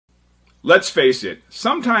Let's face it,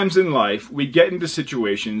 sometimes in life we get into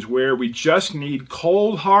situations where we just need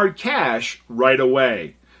cold hard cash right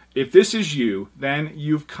away. If this is you, then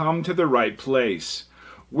you've come to the right place.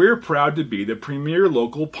 We're proud to be the premier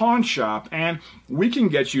local pawn shop, and we can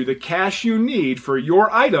get you the cash you need for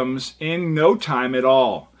your items in no time at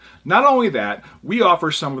all. Not only that, we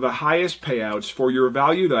offer some of the highest payouts for your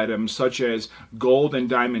valued items such as gold and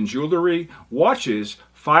diamond jewelry, watches,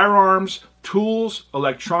 firearms, tools,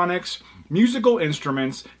 electronics, musical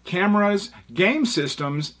instruments, cameras, game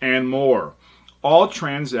systems, and more. All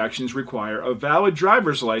transactions require a valid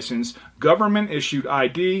driver's license, government-issued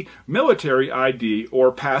ID, military ID,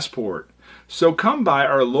 or passport. So come by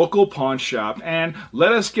our local pawn shop and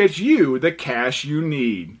let us get you the cash you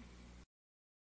need.